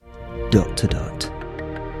The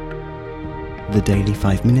daily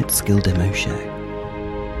 5-minute skill demo show.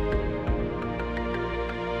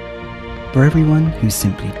 For everyone who's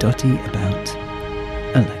simply dotty about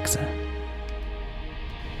Alexa.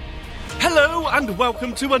 Hello and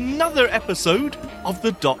welcome to another episode of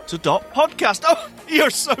the Dot to Dot podcast. Oh, you're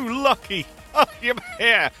so lucky. Oh, you're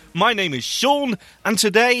here. My name is Sean, and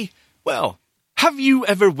today, well, have you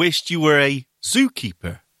ever wished you were a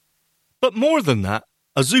zookeeper? But more than that,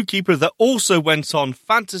 a zookeeper that also went on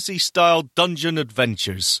fantasy-style dungeon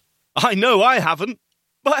adventures. I know I haven't,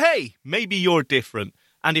 but hey, maybe you're different.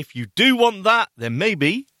 And if you do want that, then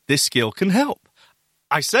maybe this skill can help.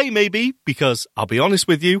 I say maybe because, I'll be honest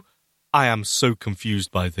with you, I am so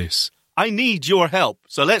confused by this. I need your help,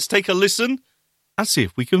 so let's take a listen and see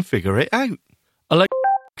if we can figure it out.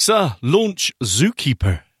 Alexa, launch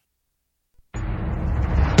Zookeeper.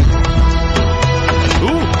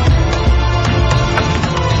 Ooh.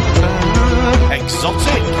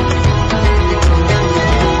 Exotic.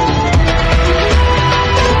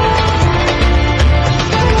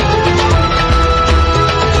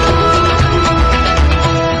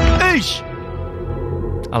 Ish.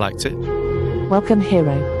 I liked it. Welcome,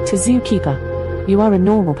 hero, to Zookeeper. You are a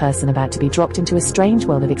normal person about to be dropped into a strange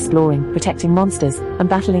world of exploring, protecting monsters, and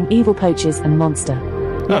battling evil poachers and monster.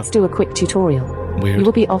 Let's do a quick tutorial. Weird. You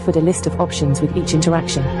will be offered a list of options with each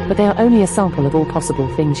interaction, but they are only a sample of all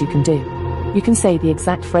possible things you can do. You can say the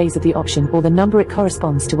exact phrase of the option or the number it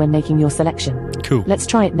corresponds to when making your selection. Cool. Let's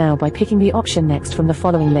try it now by picking the option next from the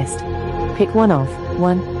following list. Pick one of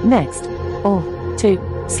 1, next, or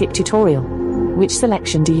 2, skip tutorial. Which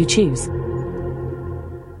selection do you choose?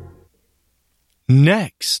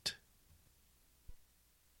 Next.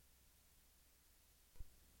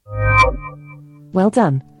 Well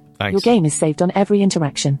done. Thanks. Your game is saved on every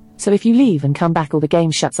interaction, so if you leave and come back or the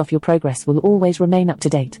game shuts off, your progress will always remain up to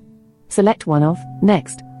date. Select one of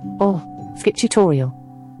next, or skip tutorial.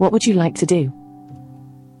 What would you like to do?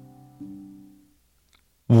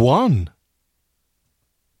 1.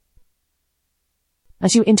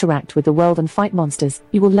 As you interact with the world and fight monsters,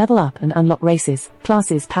 you will level up and unlock races,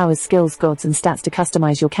 classes, powers, skills, gods, and stats to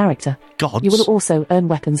customize your character. Gods? You will also earn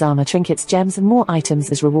weapons, armor, trinkets, gems, and more items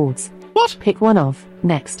as rewards. What? Pick one of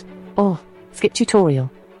next, or skip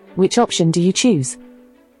tutorial. Which option do you choose?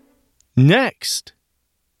 Next.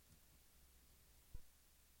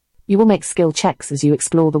 You will make skill checks as you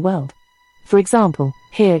explore the world. For example,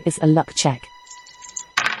 here is a luck check.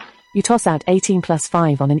 You toss out 18 plus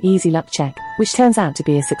 5 on an easy luck check, which turns out to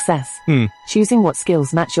be a success. Choosing what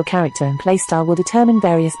skills match your character and playstyle will determine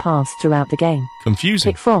various paths throughout the game.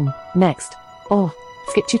 Confusing. Pick from next, or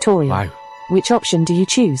skip tutorial. Wow. Which option do you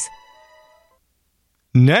choose?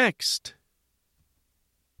 Next.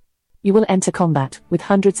 You will enter combat with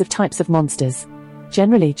hundreds of types of monsters.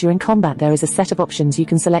 Generally, during combat there is a set of options you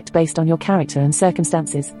can select based on your character and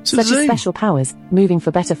circumstances, such as special powers, moving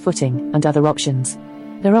for better footing, and other options.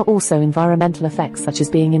 There are also environmental effects such as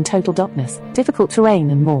being in total darkness, difficult terrain,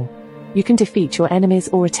 and more. You can defeat your enemies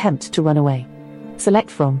or attempt to run away. Select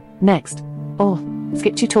from next, or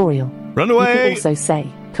skip tutorial. Run away! You can also say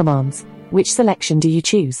commands. Which selection do you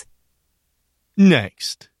choose?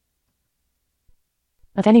 Next.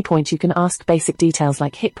 At any point you can ask basic details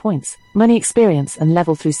like hit points, money, experience, and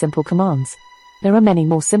level through simple commands. There are many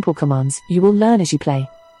more simple commands you will learn as you play.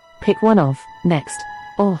 Pick one of next,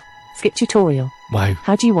 or skip tutorial. Wow.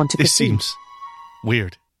 How do you want to This proceed? seems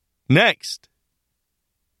weird. Next.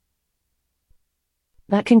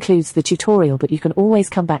 That concludes the tutorial, but you can always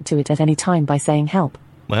come back to it at any time by saying help.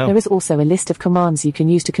 Wow. There is also a list of commands you can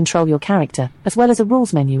use to control your character, as well as a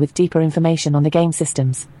rules menu with deeper information on the game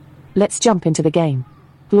systems. Let's jump into the game.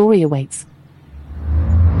 Glory awaits.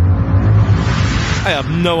 I have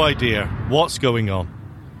no idea what's going on.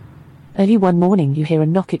 Early one morning you hear a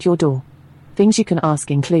knock at your door. Things you can ask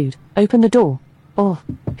include, open the door, or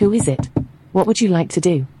who is it? What would you like to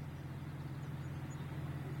do?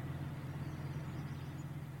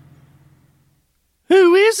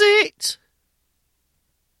 Who is it?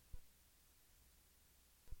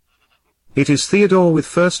 It is Theodore with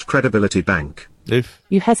First Credibility Bank.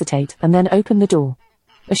 You hesitate and then open the door.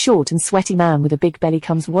 A short and sweaty man with a big belly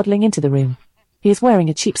comes waddling into the room. He is wearing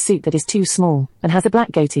a cheap suit that is too small and has a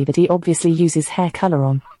black goatee that he obviously uses hair color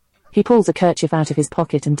on. He pulls a kerchief out of his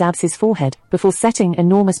pocket and dabs his forehead before setting an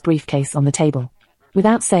enormous briefcase on the table.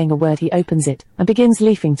 Without saying a word, he opens it and begins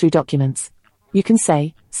leafing through documents. You can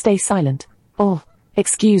say, stay silent, or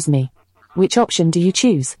excuse me. Which option do you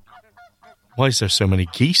choose? Why is there so many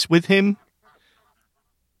geese with him?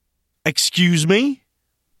 Excuse me?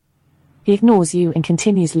 He ignores you and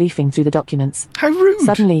continues leafing through the documents. How rude!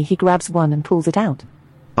 Suddenly he grabs one and pulls it out.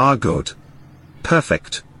 Ah, good.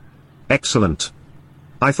 Perfect. Excellent.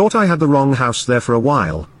 I thought I had the wrong house there for a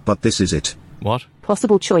while, but this is it. What?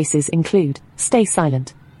 Possible choices include stay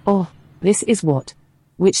silent or this is what.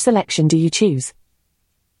 Which selection do you choose?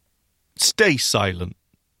 Stay silent.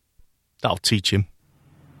 That'll teach him.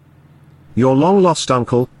 Your long-lost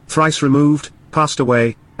uncle, thrice removed, passed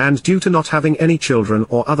away, and due to not having any children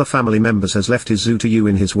or other family members has left his zoo to you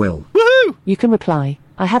in his will. Woohoo! You can reply,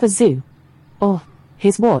 I have a zoo. Or,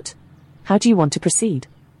 here's what. How do you want to proceed?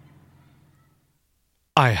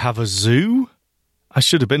 I have a zoo? I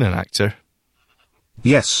should have been an actor.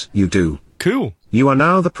 Yes, you do. Cool. You are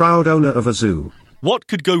now the proud owner of a zoo. What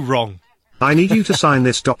could go wrong? I need you to sign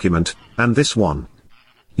this document, and this one.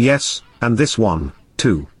 Yes, and this one,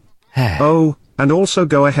 too. Oh, and also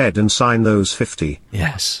go ahead and sign those 50.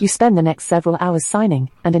 Yes. You spend the next several hours signing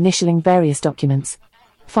and initialing various documents.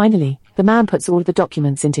 Finally, the man puts all of the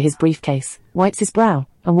documents into his briefcase, wipes his brow,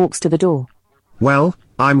 and walks to the door. Well,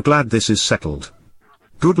 I'm glad this is settled.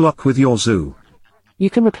 Good luck with your zoo. You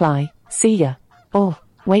can reply, see ya. Or,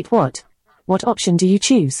 wait, what? What option do you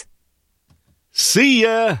choose? See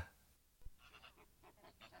ya!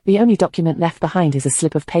 The only document left behind is a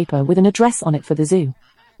slip of paper with an address on it for the zoo.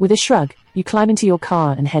 With a shrug, you climb into your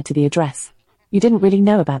car and head to the address. You didn't really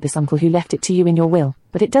know about this uncle who left it to you in your will,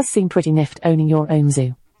 but it does seem pretty nift owning your own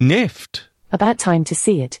zoo. Nift? About time to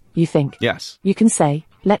see it, you think. Yes. You can say,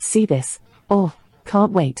 let's see this. Or,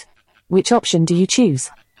 can't wait. Which option do you choose?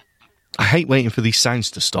 I hate waiting for these sounds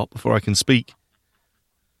to stop before I can speak.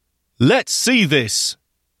 Let's see this!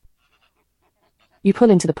 You pull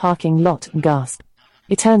into the parking lot and gasp.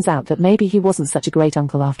 It turns out that maybe he wasn't such a great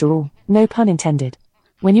uncle after all, no pun intended.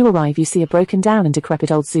 When you arrive you see a broken down and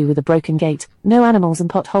decrepit old zoo with a broken gate, no animals and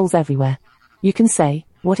potholes everywhere. You can say,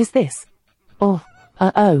 what is this? Or,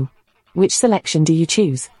 oh. Which selection do you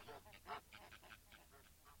choose?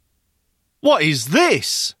 What is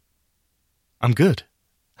this? I'm good.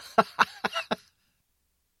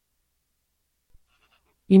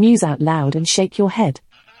 You muse out loud and shake your head.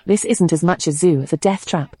 This isn't as much a zoo as a death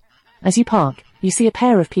trap. As you park, you see a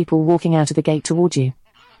pair of people walking out of the gate toward you.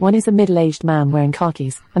 One is a middle-aged man wearing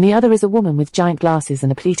khakis, and the other is a woman with giant glasses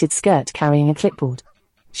and a pleated skirt carrying a clipboard.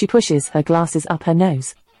 She pushes her glasses up her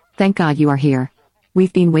nose. Thank God you are here.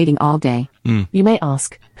 We've been waiting all day. You may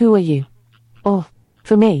ask, who are you? Or,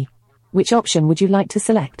 for me, which option would you like to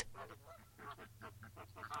select?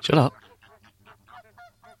 Shut up.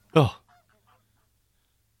 Oh.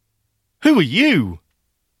 Who are you?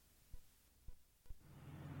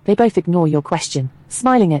 They both ignore your question,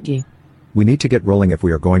 smiling at you. We need to get rolling if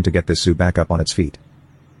we are going to get this zoo back up on its feet.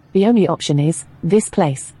 The only option is, this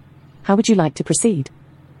place. How would you like to proceed?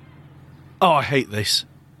 Oh, I hate this.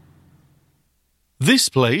 This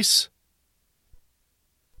place?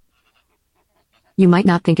 You might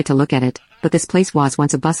not think it to look at it, but this place was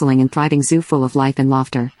once a bustling and thriving zoo full of life and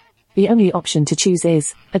laughter. The only option to choose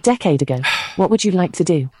is, a decade ago. What would you like to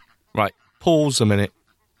do? Right, pause a minute.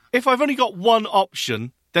 If I've only got one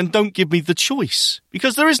option, then don't give me the choice.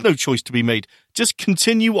 Because there is no choice to be made. Just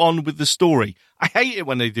continue on with the story. I hate it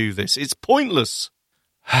when they do this. It's pointless.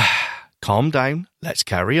 Calm down. Let's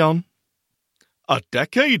carry on. A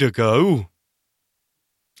decade ago.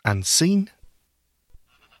 And scene.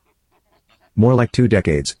 More like 2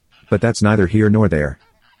 decades, but that's neither here nor there.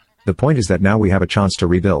 The point is that now we have a chance to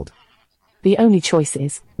rebuild. The only choice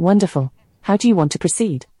is, wonderful. How do you want to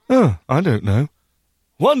proceed? Oh, I don't know.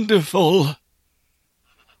 Wonderful.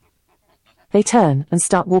 They turn and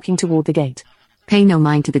start walking toward the gate. Pay no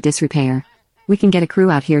mind to the disrepair. We can get a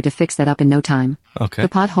crew out here to fix that up in no time. Okay. The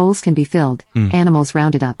potholes can be filled, animals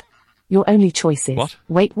rounded up. Your only choice is... What?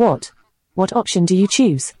 Wait, what? What option do you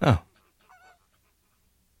choose? Oh.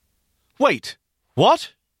 Wait.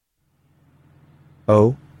 What?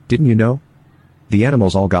 Oh, didn't you know? The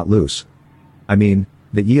animals all got loose. I mean,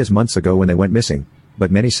 the years months ago when they went missing,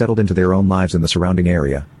 but many settled into their own lives in the surrounding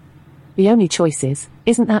area. The only choice is,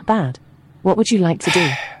 isn't that bad? What would you like to do?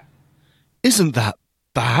 Isn't that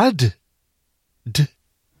bad?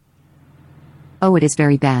 Oh, it is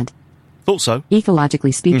very bad. Thought so.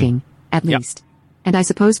 Ecologically speaking, at Yep. least. And I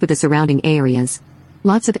suppose with the surrounding areas.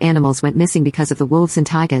 Lots of animals went missing because of the wolves and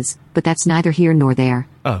tigers, but that's neither here nor there.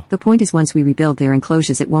 Oh, The point is once we rebuild their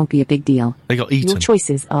enclosures it won't be a big deal. they got eaten. Your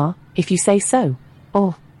choices are, if you say so,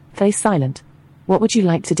 or, stay silent. What would you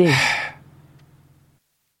like to do?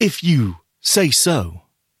 If you say so.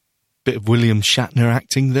 Bit of William Shatner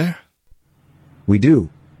acting there. We do.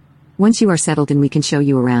 Once you are settled in we can show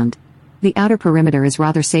you around. The outer perimeter is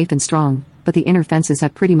rather safe and strong, but the inner fences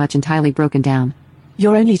have pretty much entirely broken down.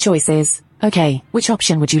 Your only choice is, okay, which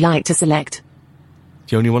option would you like to select?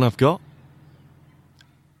 The only one I've got.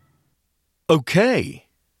 Okay.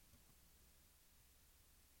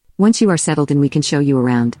 Once you are settled in, we can show you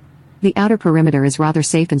around. The outer perimeter is rather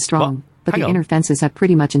safe and strong, but hang the on. inner fences have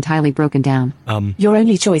pretty much entirely broken down. Your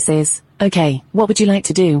only choice is, okay, what would you like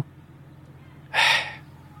to do?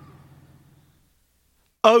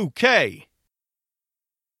 Okay.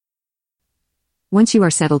 Once you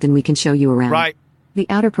are settled in, we can show you around. Right. The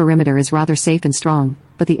outer perimeter is rather safe and strong,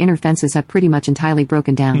 but the inner fences have pretty much entirely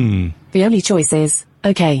broken down. The only choice is,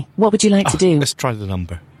 okay, what would you like to do? Let's try the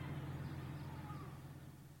number.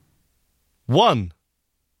 1.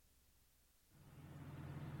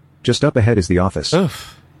 Just up ahead is the office. Ugh.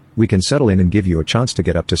 We can settle in and give you a chance to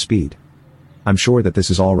get up to speed. I'm sure that this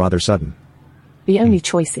is all rather sudden. The only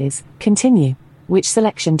choice is, continue. Which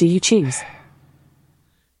selection do you choose?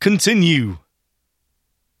 Continue.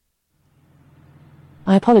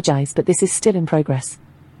 I apologize, but this is still in progress.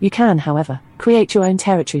 You can, however, create your own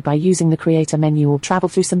territory by using the creator menu or travel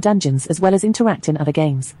through some dungeons as well as interact in other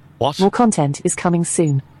games. What? More content is coming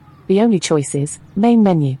soon. The only choice is, main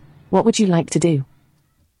menu. What would you like to do?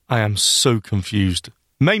 I am so confused.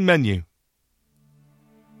 Main menu.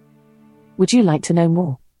 Would you like to know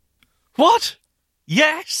more? What?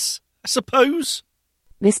 Yes, I suppose.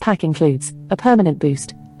 This pack includes a permanent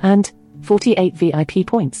boost and 48 VIP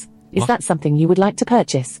points. Is What? that something you would like to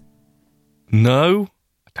purchase? No.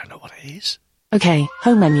 I don't know what it is. Okay,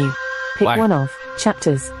 home menu. Pick Wow. one of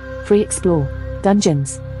chapters, free explore,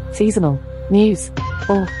 dungeons, seasonal, news,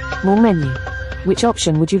 or more menu. Which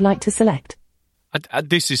option would you like to select?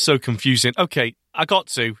 This is so confusing. Okay, I got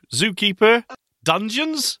to. Zookeeper?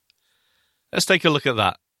 Dungeons? Let's take a look at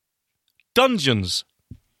that. Dungeons.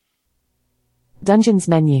 Dungeons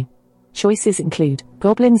menu. Choices include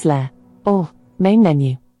Goblin's Lair or main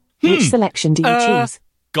menu. Which selection do you choose?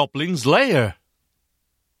 Goblin's Lair.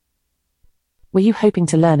 Were you hoping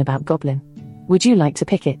to learn about Goblin? Would you like to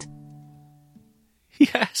pick it?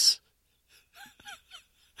 Yes.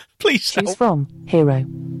 Please Choose help. from hero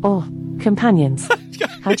or companions.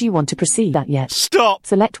 How do you want to proceed that yet? Stop.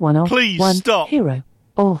 Select one of Please, 1 stop. hero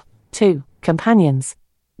or 2 companions.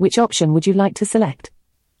 Which option would you like to select?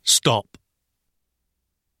 Stop.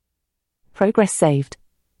 Progress saved.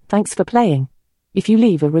 Thanks for playing. If you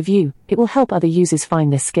leave a review, it will help other users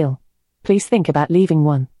find this skill. Please think about leaving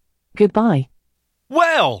one. Goodbye.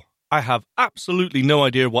 Well, I have absolutely no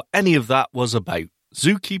idea what any of that was about.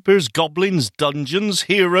 Zookeepers, goblins, dungeons,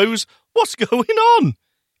 heroes. What's going on?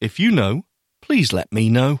 If you know, please let me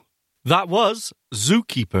know. That was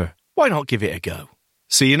Zookeeper. Why not give it a go?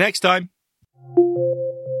 See you next time.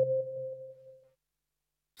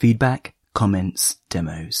 Feedback, comments,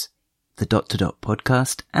 demos. The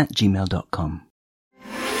podcast@gmail.com.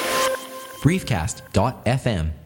 Briefcast.fm